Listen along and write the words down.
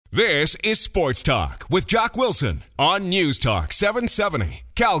This is Sports Talk with Jock Wilson on News Talk 770,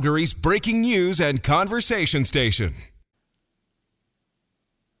 Calgary's breaking news and conversation station.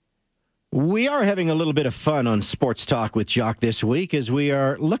 We are having a little bit of fun on Sports Talk with Jock this week as we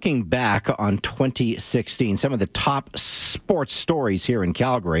are looking back on 2016, some of the top sports stories here in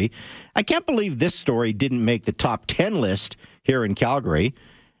Calgary. I can't believe this story didn't make the top 10 list here in Calgary.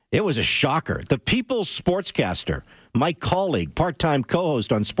 It was a shocker. The People's Sportscaster, my colleague, part-time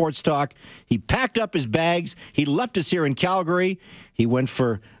co-host on Sports Talk, he packed up his bags. He left us here in Calgary. He went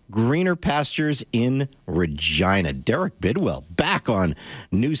for greener pastures in Regina. Derek Bidwell back on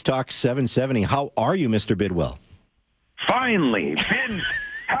News Talk 770. How are you, Mr. Bidwell? Finally, Bids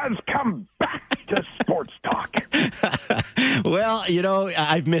has come back to Sports Talk. Well, you know,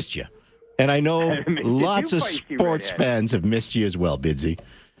 I've missed you. And I know lots of sports fans have missed you as well, Bidsy.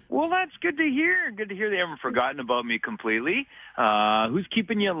 Well, that's good to hear. Good to hear they haven't forgotten about me completely. Who's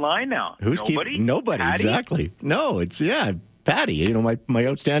keeping you in line now? Nobody, Patty? exactly. No, it's, Patty, you know, my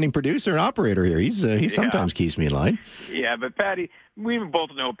outstanding producer and operator here. He sometimes keeps me in line. Yeah, but Patty, we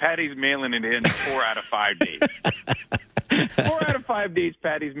both know Patty's mailing it in 4 out of 5 days. 4 out of 5 days,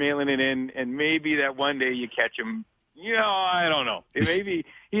 Patty's mailing it in, and maybe that one day you catch him. You know, I don't know. Maybe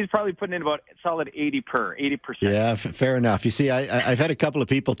he's probably putting in about solid 80%. Yeah, fair enough. You see, I've had a couple of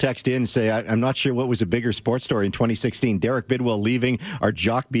people text in and say, I'm not sure what was a bigger sports story in 2016, Derek Bidwell leaving or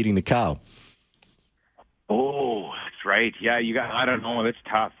Jock beating the cow. Oh, that's right. Yeah, I don't know. That's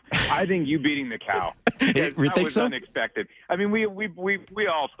tough. I think you beating the cow. You that think was so? Unexpected. I mean, we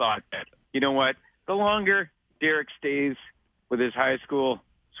all thought that, you know what, the longer Derek stays with his high school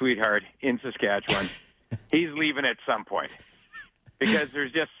sweetheart in Saskatchewan, he's leaving at some point because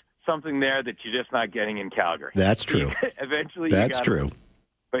there's just something there that you're just not getting in Calgary. That's true. Eventually, that's true.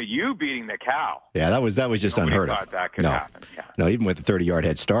 But you beating the cow. Yeah, that was just Nobody unheard thought of. that could happen. Yeah. No, even with a 30-yard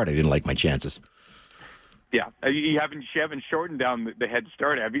head start, I didn't like my chances. Yeah, you haven't shortened down the head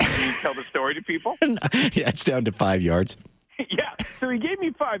start, have you? Can you tell the story to people? Yeah, it's down to 5 yards. Yeah, so he gave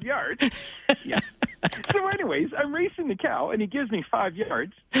me 5 yards. Yeah. So anyways, I'm racing the cow, and he gives me 5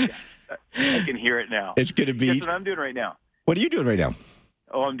 yards. Yeah, I can hear it now. It's going to be... Guess what I'm doing right now? What are you doing right now?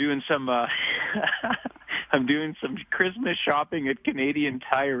 Oh, I'm doing some... I'm doing some Christmas shopping at Canadian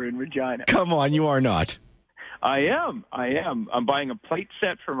Tire in Regina. Come on, you are not. I am. I'm buying a plate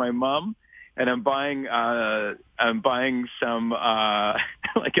set for my mom, and I'm buying some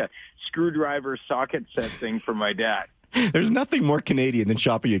like a screwdriver socket set thing for my dad. There's nothing more Canadian than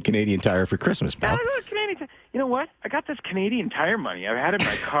shopping at Canadian Tire for Christmas, pal. You know what? I got this Canadian Tire money. I've had it in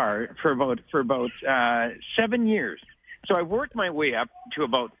my car for about 7 years. So I worked my way up to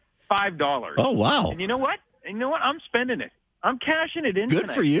about $5. Oh, wow. And you know what? I'm spending it. I'm cashing it in Good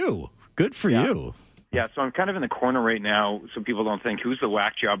tonight. for you. Good for you. Yeah, so I'm kind of in the corner right now so people don't think, who's the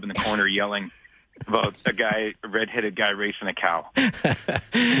whack job in the corner yelling about a red-headed guy racing a cow.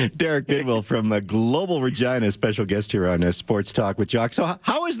 Derek Bidwell from Global Regina, special guest here on Sports Talk with Jock. So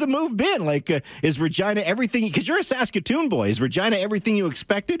how has the move been? Like, is Regina everything? Because you're a Saskatoon boy. Is Regina everything you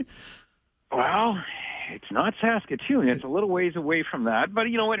expected? Well, it's not Saskatoon. It's a little ways away from that. But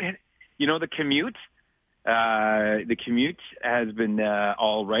you know what? You know, the commute? The commute has been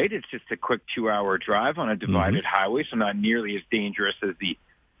all right. It's just a quick 2-hour drive on a divided highway, so not nearly as dangerous as the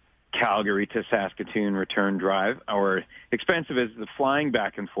Calgary to Saskatoon return drive, or expensive as the flying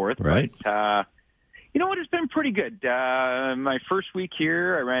back and forth. Right. But, you know what? It's been pretty good. My first week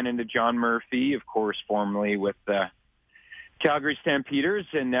here, I ran into John Murphy, of course, formerly with Calgary Stampeders,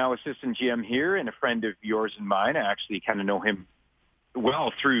 and now assistant GM here, and a friend of yours and mine. I actually kind of know him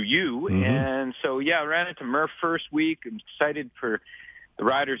well through you. And so, yeah, I ran into Murph first week. I'm excited for the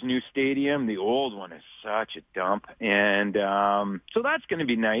Riders' new stadium. The old one is such a dump. And so that's going to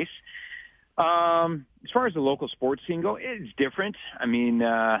be nice. As far as the local sports scene go, it's different. I mean,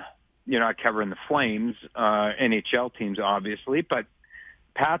 you're not covering the Flames, NHL teams, obviously, but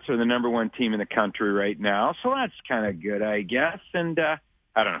Pats are the number one team in the country right now. So that's kind of good, I guess. And I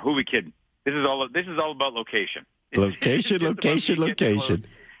don't know. Who are we kidding? This is all about location. Location.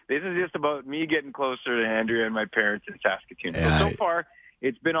 This is just about me getting closer to Andrea and my parents in Saskatoon. Yeah, So far,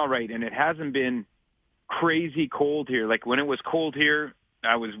 it's been all right, and it hasn't been crazy cold here. Like when it was cold here,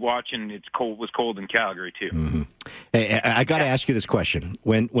 I was watching. It was cold in Calgary too. Hey, I got to ask you this question: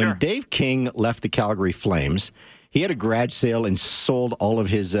 When Dave King left the Calgary Flames, he had a garage sale and sold all of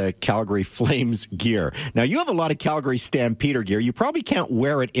his Calgary Flames gear. Now, you have a lot of Calgary Stampeder gear. You probably can't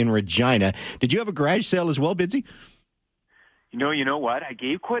wear it in Regina. Did you have a garage sale as well, Bidsy? You know what? I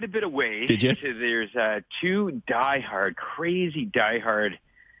gave quite a bit away. Did you? There's two crazy diehard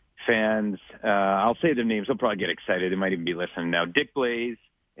fans. I'll say their names. They'll probably get excited. They might even be listening now. Dick Blaze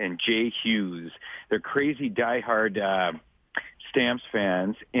and Jay Hughes. They're crazy diehard Stamps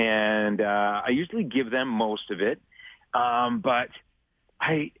fans, and I usually give them most of it. But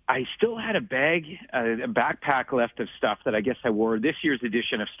I still had a backpack left of stuff that I guess I wore, this year's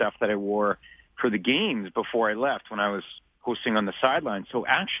edition of stuff that I wore for the games before I left when I was hosting on the sideline. So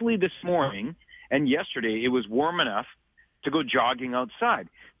actually this morning and yesterday, it was warm enough to go jogging outside.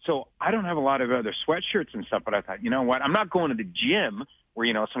 So I don't have a lot of other sweatshirts and stuff, but I thought, you know what? I'm not going to the gym where,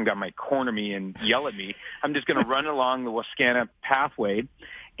 you know, some guy might corner me and yell at me. I'm just going to run along the Wascana pathway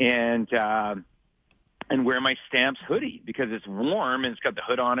and wear my Stamps hoodie because it's warm and it's got the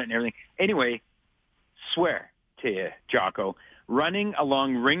hood on it and everything. Anyway, swear to you, Jocko, running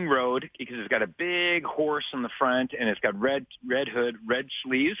along Ring Road because it's got a big horse on the front and it's got red hood, red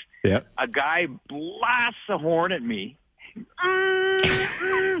sleeves. Yep. A guy blasts a horn at me.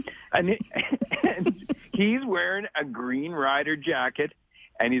 And he's wearing a Green Rider jacket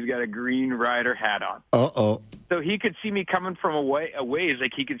and he's got a Green Rider hat on. Uh-oh. So he could see me coming from a ways,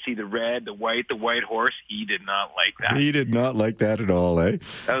 like he could see the red, the white horse. He did not like that. He did not like that at all, eh?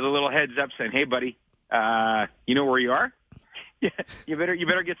 That was a little heads up saying, hey, buddy, you know where you are? Yeah, you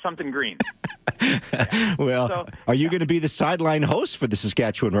better get something green. Well, so, are you going to be the sideline host for the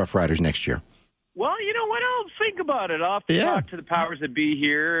Saskatchewan Roughriders next year? Well, you know what? I'll think about it. I'll have to talk to the powers that be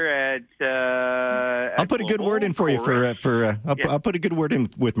here at I'll put a good word in for you I'll put a good word in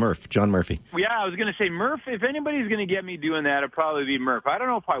with Murph, John Murphy. Yeah, I was going to say Murph. If anybody's going to get me doing that, it'll probably be Murph. I don't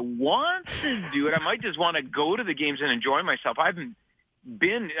know if I want to do it. I might just want to go to the games and enjoy myself. I haven't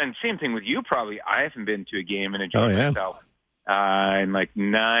been, and same thing with you probably. I haven't been to a game and enjoyed myself in like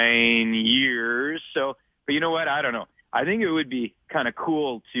 9 years. So, but you know what? I don't know. I think it would be kind of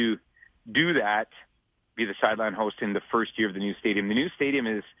cool to do that, be the sideline host in the first year of the new stadium. The new stadium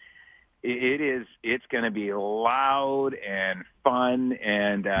it's going to be loud and fun,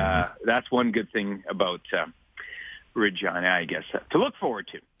 and that's one good thing about Regina, I guess, to look forward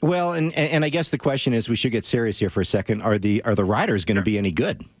to. Well, and I guess the question is, we should get serious here for a second. Are the Riders going to be any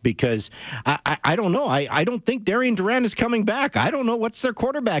good? Because I don't know. I don't think Darian Durant is coming back. I don't know what's their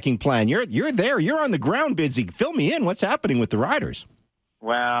quarterbacking plan. You're there. You're on the ground, Bidsy. Fill me in. What's happening with the Riders?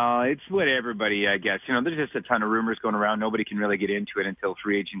 Well, it's what everybody, I guess. You know, there's just a ton of rumors going around. Nobody can really get into it until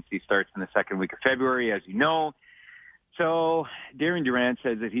free agency starts in the second week of February, as you know. So Darian Durant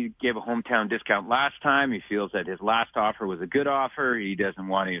says that he gave a hometown discount last time. He feels that his last offer was a good offer. He doesn't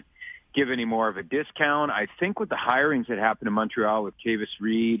want to give any more of a discount. I think with the hirings that happened in Montreal with Kavis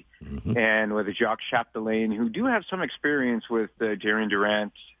Reed and with Jacques Chapdelaine, who do have some experience with Darian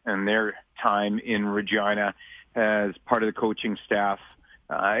Durant and their time in Regina as part of the coaching staff,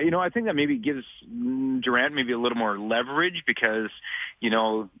 you know, I think that maybe gives Durant maybe a little more leverage because, you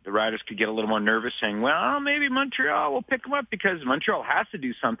know, the Riders could get a little more nervous saying, well, maybe Montreal will pick them up because Montreal has to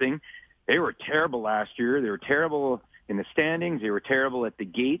do something. They were terrible last year. They were terrible in the standings. They were terrible at the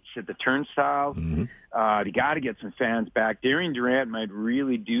gates, at the turnstiles. They got to get some fans back. Darian Durant might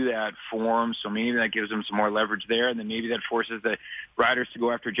really do that for him, so maybe that gives them some more leverage there, and then maybe that forces the Riders to go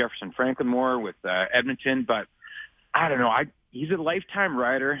after Jefferson Franklin more with Edmonton. But I don't know. He's a lifetime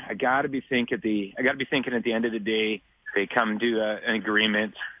Rider. I got to be thinking at the end of the day they come to an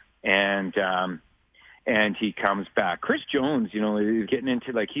agreement, and he comes back. Chris Jones, you know, is getting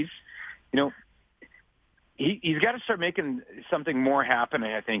into like he's got to start making something more happen.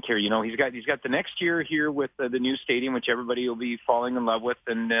 I think here, you know, he's got the next year here with the new stadium, which everybody will be falling in love with,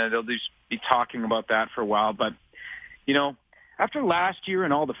 and they'll just be talking about that for a while. But you know, after last year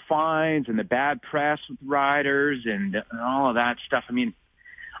and all the fines and the bad press with Riders and all of that stuff, I mean,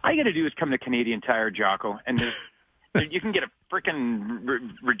 all you got to do is come to Canadian Tire, Jocko, and you can get a freaking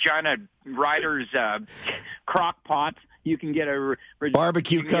Regina Riders crock pot. You can get a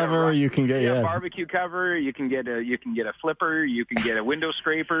barbecue cover. You can get barbecue cover. You can get a flipper. You can get a window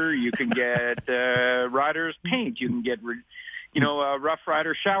scraper. You can get Riders paint. You can get Rough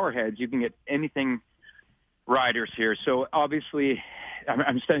Rider shower heads. You can get anything Riders here. So obviously,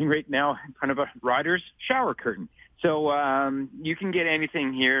 I'm standing right now in front of a Riders shower curtain. So you can get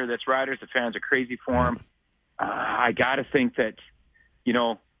anything here that's Riders. The fans are crazy for them. I got to think that, you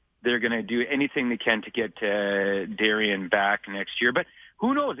know, they're going to do anything they can to get Darian back next year. But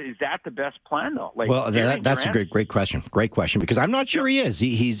who knows? Is that the best plan, though? Like, well, that's a great question. Great question, because I'm not sure he is.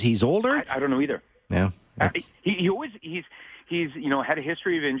 He's older. I don't know either. Yeah. He's you know, had a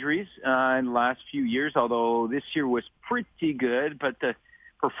history of injuries in the last few years, although this year was pretty good, but the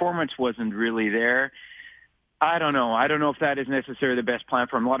performance wasn't really there. I don't know. I don't know if that is necessarily the best plan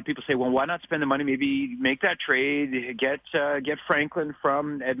for him. A lot of people say, well, why not spend the money, maybe make that trade, get Franklin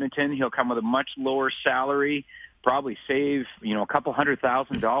from Edmonton. He'll come with a much lower salary. probably save, a couple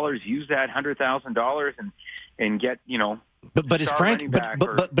 $100,000, use that $100,000 and get, But is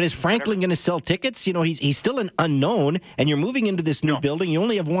Franklin going to sell tickets? He's still an unknown, and you're moving into this new building. You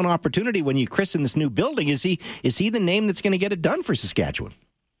only have one opportunity when you christen this new building. Is he the name that's going to get it done for Saskatchewan?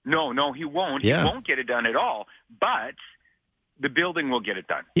 No, he won't. Yeah. He won't get it done at all. But the building will get it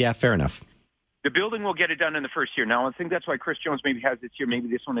done. Yeah, fair enough. The building will get it done in the first year. Now, I think that's why Chris Jones maybe has this year. Maybe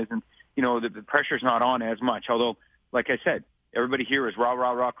this one isn't, the pressure's not on as much. Although, like I said, everybody here is rah,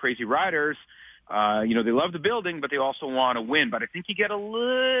 rah, rah, crazy riders. They love the building, but they also want to win. But I think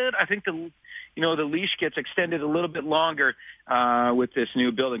the leash gets extended a little bit longer with this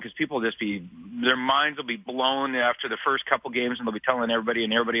new building because people their minds will be blown after the first couple games, and they'll be telling everybody,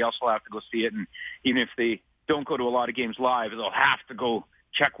 and everybody else will have to go see it. And even if they don't go to a lot of games live, they'll have to go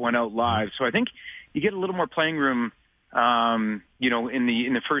check one out live. So I think you get a little more playing room, in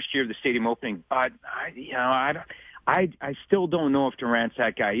the first year of the stadium opening. But I still don't know if Durant's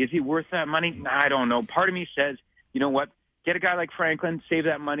that guy. Is he worth that money? I don't know. Part of me says, you know what? Get a guy like Franklin, save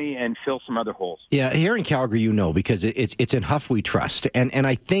that money, and fill some other holes. Yeah, here in Calgary, because it's in Huff we trust, and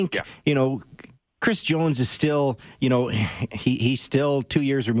I think Chris Jones is still, he's still 2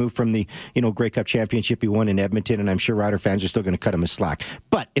 years removed from the, Grey Cup championship he won in Edmonton, and I'm sure Rider fans are still going to cut him a slack.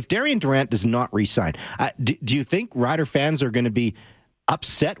 But if Darian Durant does not re-sign, do you think Rider fans are going to be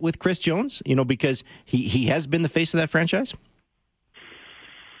upset with Chris Jones? Because he has been the face of that franchise?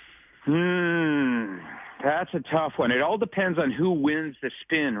 That's a tough one. It all depends on who wins the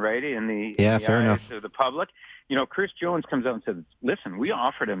spin, right? Fair enough. To the public. Chris Jones comes out and says, listen, we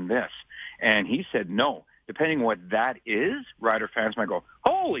offered him this. And he said no. Depending on what that is, Rider fans might go,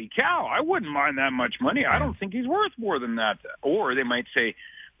 holy cow, I wouldn't mind that much money. I don't think he's worth more than that. Or they might say,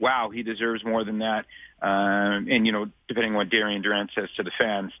 wow, he deserves more than that. And, depending on what Darian Durant says to the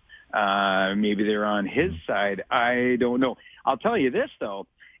fans, maybe they're on his side. I don't know. I'll tell you this, though.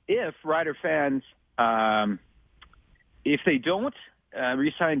 If Rider fans, if they don't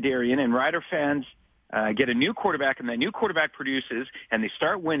re-sign Darian and Rider fans get a new quarterback and that new quarterback produces and they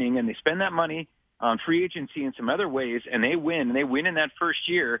start winning and they spend that money on free agency in some other ways and they win in that first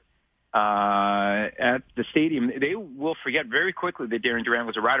year at the stadium, they will forget very quickly that Darian Durant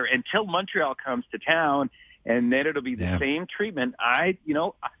was a Rider until Montreal comes to town, and then it'll be the same treatment. I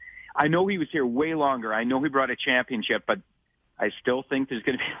know he was here way longer. I know he brought a championship, but I still think there's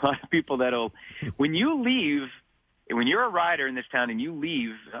going to be a lot of people that'll, when you're a Rider in this town and you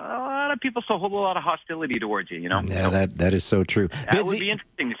leave, a lot of people still hold a lot of hostility towards you, Yeah, that is so true. That would be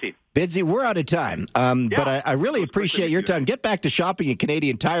interesting to see. Bidsy, we're out of time, but I really appreciate your time. Get back to shopping at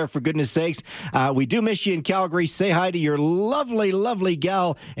Canadian Tire, for goodness sakes. We do miss you in Calgary. Say hi to your lovely, lovely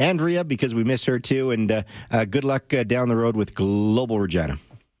gal, Andrea, because we miss her too, and good luck down the road with Global Regina.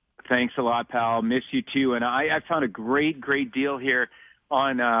 Thanks a lot, pal. Miss you too. And I found a great deal here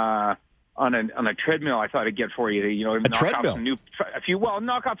on a treadmill. I thought I'd get for you. A treadmill.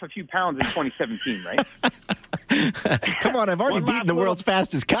 Knock off a few pounds in 2017, right? Come on, I've already beaten the world's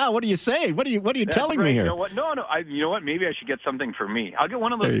fastest cow. What are you saying? What are you telling me here? You know what? No. You know what? Maybe I should get something for me. I'll get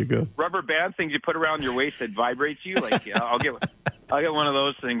one of those rubber band things you put around your waist that vibrates you. I'll get one of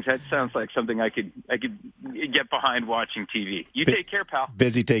those things. That sounds like something I could get behind watching TV. You take care, pal.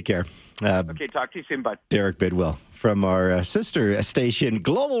 Busy, take care. Okay, talk to you soon, bud. Derek Bidwell from our sister station,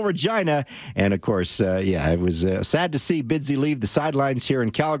 Global Regina. And, of course, it was sad to see Bidsy leave the sidelines here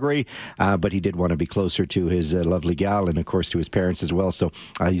in Calgary, but he did want to be closer to his lovely gal and, of course, to his parents as well. So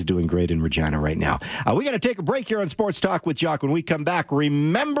he's doing great in Regina right now. We got to take a break here on Sports Talk with Jock. When we come back,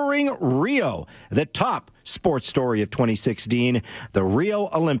 remembering Rio, the top sports story of 2016, the Rio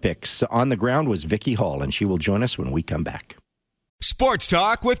Olympics. On the ground was Vicky Hall, and she will join us when we come back. Sports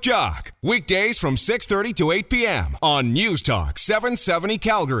Talk with Jock. Weekdays from 6:30 to 8 p.m. on News Talk 770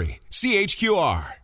 Calgary, CHQR.